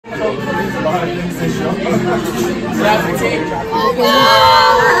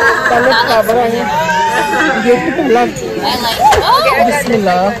Pala cabra niya. Gift pala.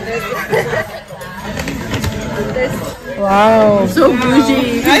 Bismillah. Wow. So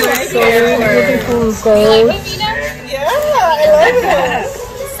bougie. So beautiful coat. Yeah, I like it.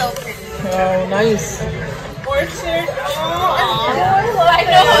 So pretty. Wow, nice. Orchard. I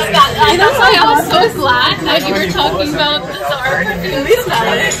know that. That's why I was so glad that you were talking about the Zara perfume.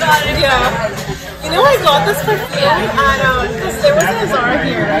 Yeah. You know, I got this perfume at, because there wasn't a Zara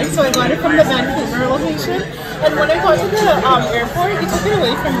here, right? So I got it from the Vancouver location. And when I got to the airport, he took it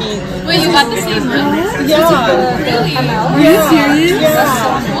away from me. Wait, you got the same one? Yeah. Really? Are you serious?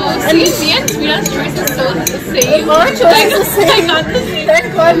 Yeah. Oh, see, me and Trina's choice is so the same. Our choice is the same. I got the same.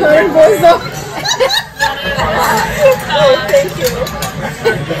 Thank God, mine goes up. Oh, thank you.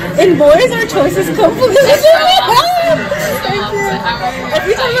 In boys, our choices completely different.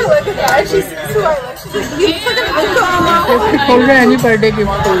 Every time I look at that, she sees who I love. She's like, you look like an uncle. Gift folder, any birthday gift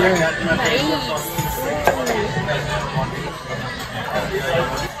folder.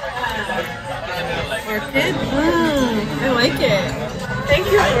 Orchid? I like it. Thank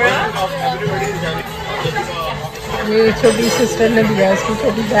you, Laura. मेरी छोटी sister ने दिया इसकी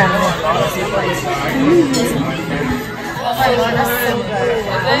छोटी बहन ने. Oh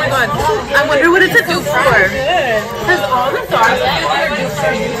my god. I wonder what it's a dupe for. Because all the Zara are dupes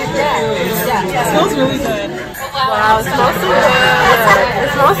for you. It smells really good. Wow, it smells so good. It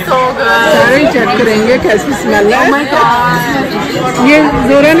smells so good. सारे check करेंगे कैसी smell है. Oh my god. ये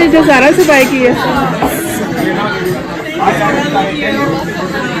जोरा ने जो ज़ारा से bye की है.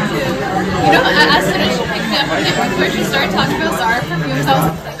 You know, as soon as she picked me up from the airport, she started talking about Zara perfumes. I was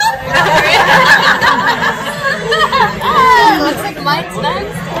like, looks like mine's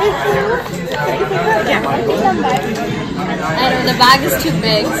next. I know, the bag is too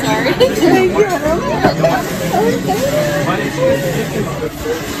big, sorry.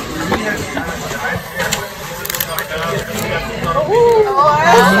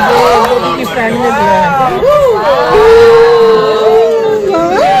 की friend ने दिया है.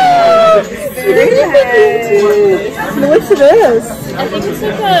 What's this? I think it's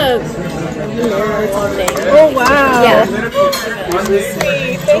like a mirror thing. Oh wow. Yeah. That's so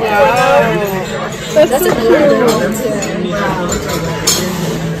sweet. Thank you. That's so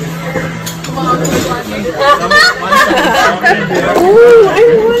Ooh, I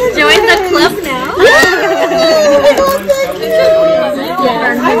want to Join the club now.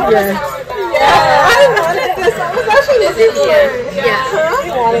 I wanted this. I was actually looking for it. Yeah.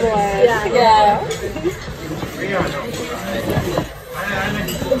 You wanted one. Yeah.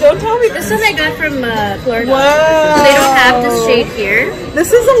 Don't tell me This one I got from Florida. Wow. They don't have this shade here.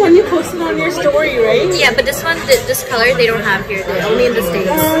 This is the one you posted on your story, right? Yeah, but this one, this color, they don't have here. They're only in the States.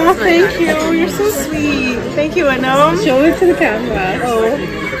 Oh, thank you. You're so sweet. Thank you, Anam. Show it to the camera. Oh.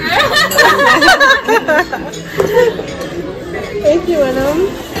 Thank you, Anam.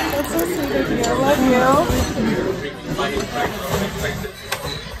 That's so sweet of you. I love you.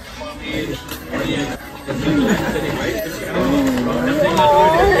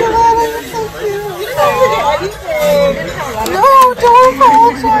 No, don't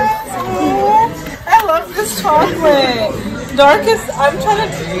apologize. I love this chocolate. Dark is, I'm trying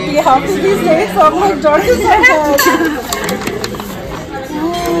to be healthy these days, so I'm like, dark is my bed.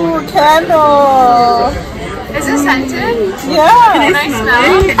 Ooh, candle. Is it scented? Yeah. Can I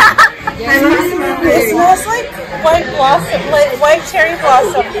smell? It smells like white blossom, like white cherry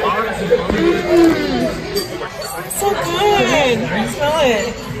blossom. So good. Smell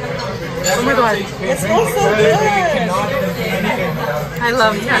it. Oh my god. It smells so good. I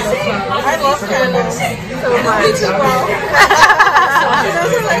love candles. I love candles so much. Me too, well. He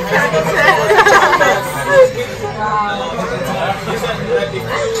doesn't like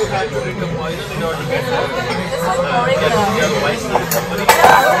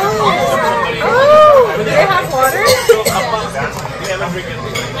Oh, do they have water? Smells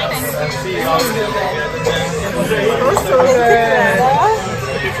so good.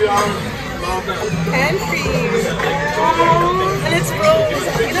 Hand cream. And it's rose.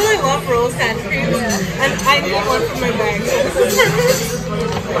 You know I love rose hand cream. And I need one for my bag. So this is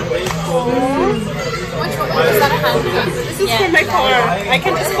Which one? Is that a hand cream? This is for my car. I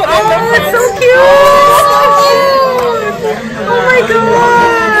can just put it in the That's so cute. Oh my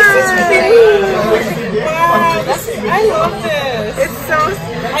god. This is cute. Wow. I love this. It's so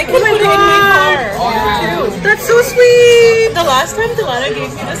I can put it in my car too. That's so sweet. The last time Delana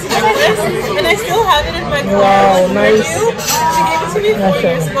gave me this necklace, and I still have it in my car. Wow, nice. She gave it to me 4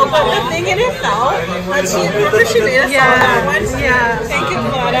 years ago, but the thing in it fell. And she remember she made us all that one. Yeah. Thank you,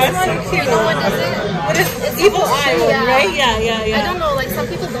 Delana. So cute. Evil eye one, Yeah. right? Yeah. I don't know, like some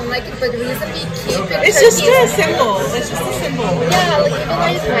people don't like it, but the reason we keep it It's because just a symbol. It's just a symbol. yeah, like evil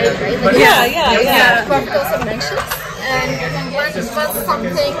eye is right, right? Like, Yeah. Prophet also mentions. And when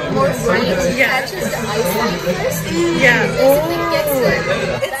something more bright catches the eyesight first, Yeah. basically gets it.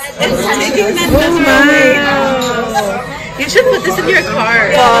 It's taking that You should put this in your car.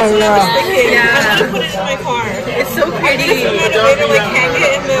 Oh, yeah. I'm gonna put it in my car. It's so pretty. I'm gonna way to like hang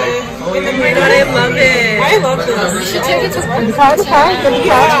it in the mirror. I love it. I love this. You should take it to दिखाओ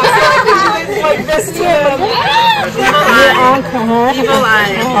like this ये आँख है Evil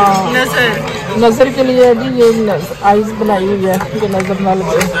eye. Nazar. नजर के लिए भी ये eyes बनाई हुई है कि नजर ना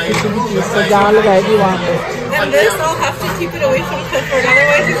लगे किसी भी चीज से जहाँ लगाएगी वहाँ पे And this, I'll have to keep it away from Clifford,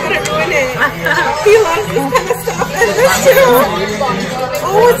 otherwise he's gonna ruin it. He loves this kind of stuff. And this too.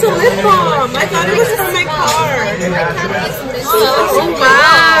 Oh, it's a lip balm. I thought it was from my car. Oh,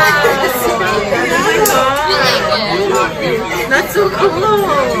 wow. That's so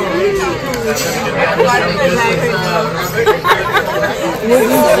cool.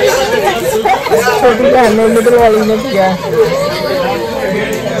 छोटी बहन ने middle वाली ने दिया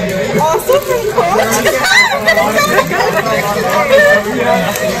Also from Coach.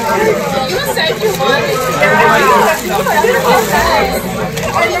 You said you wanted to.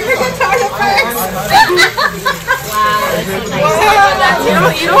 I never get tired of first.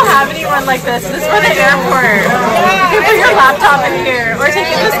 You don't have anyone like this. This is for the airport. You can put your laptop in here or take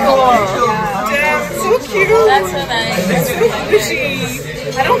it to school. Damn, so cute. That's so nice. It's so bushy.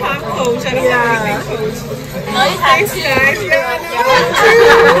 I don't have Coach. I don't have anything Coach. No, you have Thanks, to. guys.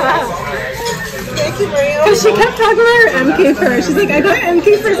 Thank you, Maria. She kept talking about her MK first. She's like, I got MK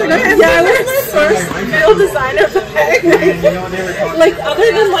first. I got MK first. Yeah, I was my first real designer bag. Like, other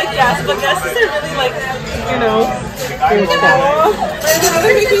than like Guess, but Guesses are really like, you know. It's gonna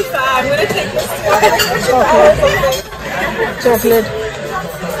make me fat. I'm gonna take this chocolate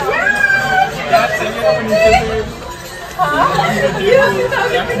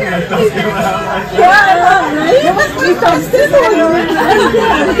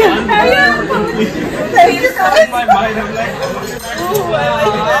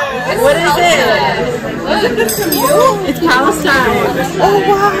What is it? It's Palestine. Oh,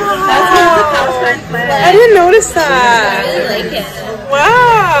 wow. That's the Palestine flag. I didn't notice that. I like it.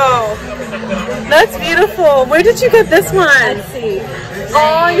 Wow. That's beautiful. Where did you get this one?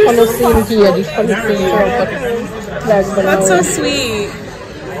 Oh, you're so Palestine की है जी Palestine के ऊपर flag बना That's हुआ so sweet.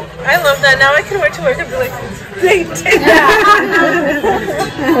 I love that. Now I can wear to work and be like, they did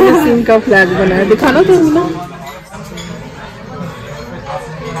Palestine का flag बना है दिखाना तो ना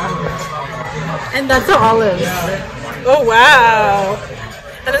And that's the olives. Oh, wow.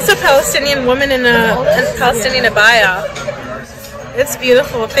 And it's a Palestinian woman in a Palestinian abaya. It's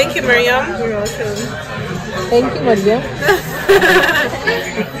beautiful. Thank you, Miriam. You're welcome. thank you Maria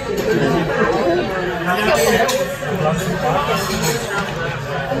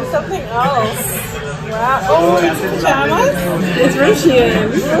And something else. Wow. Oh, it's pajamas? It's from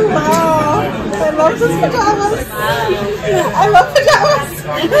Shein. Oh, wow. I love these pajamas. I love pajamas.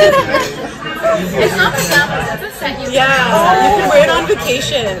 It's not pajamas, it's a set. You Yeah, you can wear it on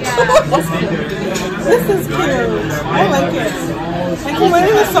vacation. This is cute. I like it. I can wear it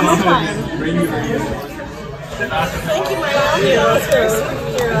in the summertime. Thank you, my mom. You're welcome.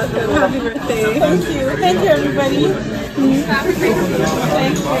 You're welcome. Happy birthday. Thank you. Thank you, everybody.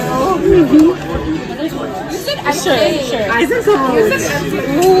 Thank you. You said MK. Sure. Isaac's home. You said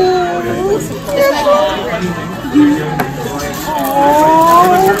MK.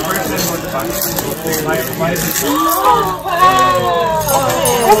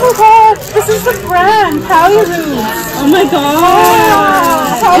 Oh my god, this is the brand, Cali Roots. Oh my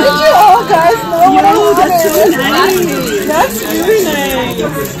god. How did you all guys know what I Yo, that's so wanted? nice. That's really nice.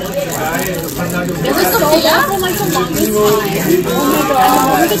 Is this Sophia? For like the longest time. Oh my god. And the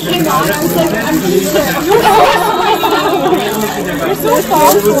moment it came out, I was like, I'm teacher. You're so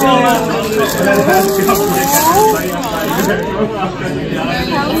thoughtful.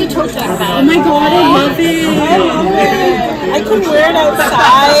 It's a tote bag. Oh my god, I love it. I love it. I can wear it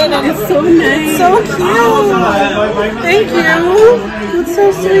outside and It's so nice. so cute. Thank you. That's so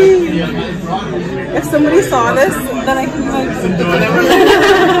sweet. If somebody saw this, then I can like.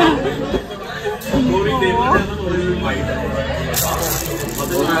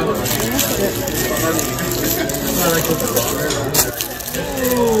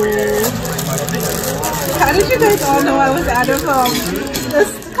 How did you guys all know I was out of this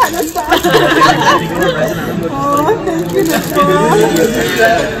kind of stuff? Oh, thank you, Nicole.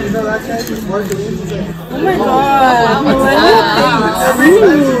 Oh my god. Millennial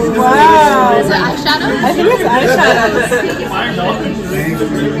things. Wow. It's an eyeshadow. eyeshadow? I think it's eyeshadows.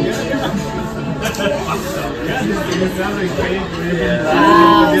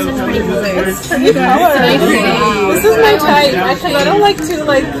 Wow, such pretty colors. Pretty colors. This is my type. Actually, I don't like to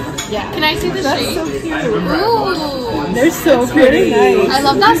like. Yeah. Can I see the shade? So cute. Ooh. They're so pretty. Nice. I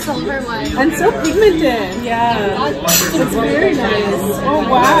love that silver one. And so pigmented. Yeah. It's very nice. Oh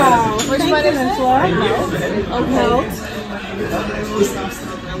wow. Which one is it? Melt.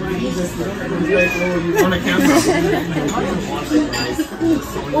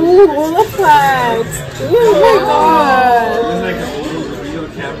 Ooh, Olaplex. Oh my god.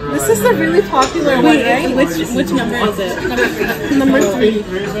 This is the really popular one, right? Which number is it? Number 3.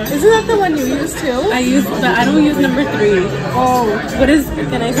 Isn't that the one you use too? I don't use number 3. Oh, What is?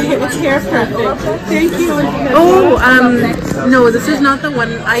 Can I see? it's Hair Perfect. Thank you. Oh, no, this is not the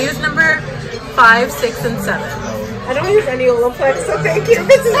one. I use number 5, 6, and 7. I don't use any Olaplex, so thank you.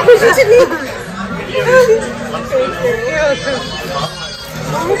 This is pushy to me. Thank you.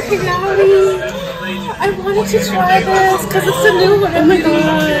 Oh, Pignati. I wanted to try this because it's the new one. Oh my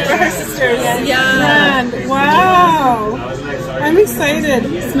god. For her sisters. Yeah. Man, wow. I'm excited.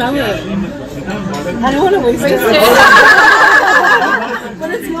 Smell it. I don't want to waste it. But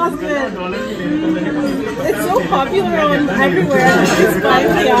it smells good. It's so popular on everywhere. It's by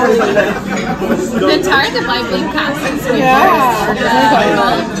Pignati. The entire Dubai Bling cast is Yeah.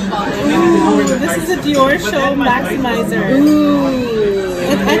 yeah. Ooh, this is a Dior Show Maximizer. Ooh.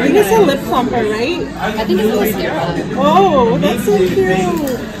 I think it's a lip plumper, right? I think it's mascara. Oh, that's so cute.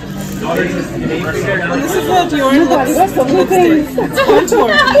 And this is a Dior lipstick. Contour.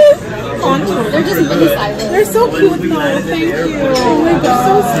 Contour. They're just mini sizes. They're so cute though. Thank you. Oh my god.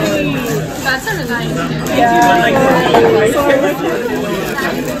 So sweet. That's a nice too. Yeah. So I like it.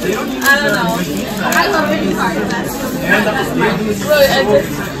 I don't know. I love mini cards.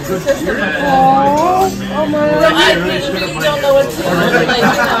 Oh my god. I really don't know what to do. Like,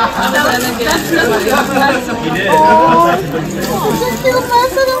 I'm gonna get that's what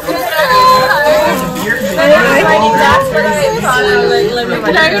I thought. I was like, let me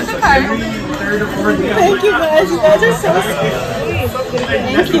can I get the card? Thank you guys. You guys are so sweet.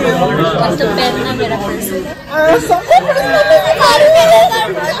 Thank you. Basta pena mera person.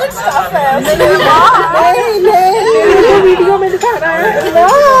 Video में दिखा रहा है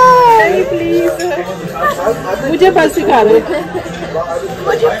नहीं please मुझे बस सिखा रहे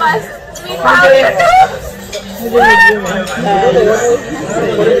Would you bust me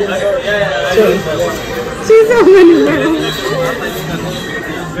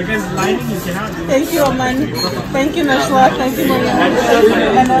Thank you, Aman. Thank you, Nashla. Thank you, Mariam.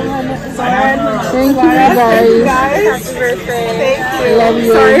 And thank you, guys. Happy birthday. Thank you. Love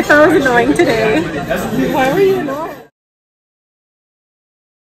you. Sorry if I was annoying today. Why were you annoying?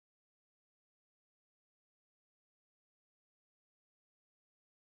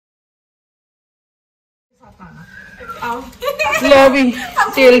 लो भी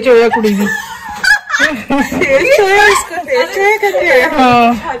तेल चोया कुड़ी दी Thank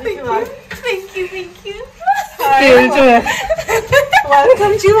you, thank you. तेल चोया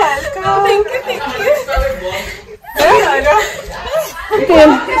Welcome to welcome. Thank you.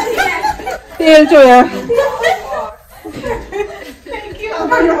 तेल चोया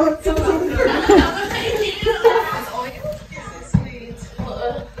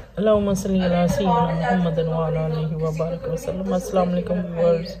अल्लाहुम्मा सल्ली अला सय्यिदना मुहम्मद व अला आलिहि व बारिक वसल्लम। अस्सलाम वालेकुम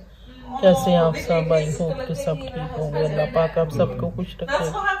व्यूअर्स, कैसे हैं आप सब? आई होप कि सब ठीक होंगे। अल्लाह पाक आप सबको खुश रखे।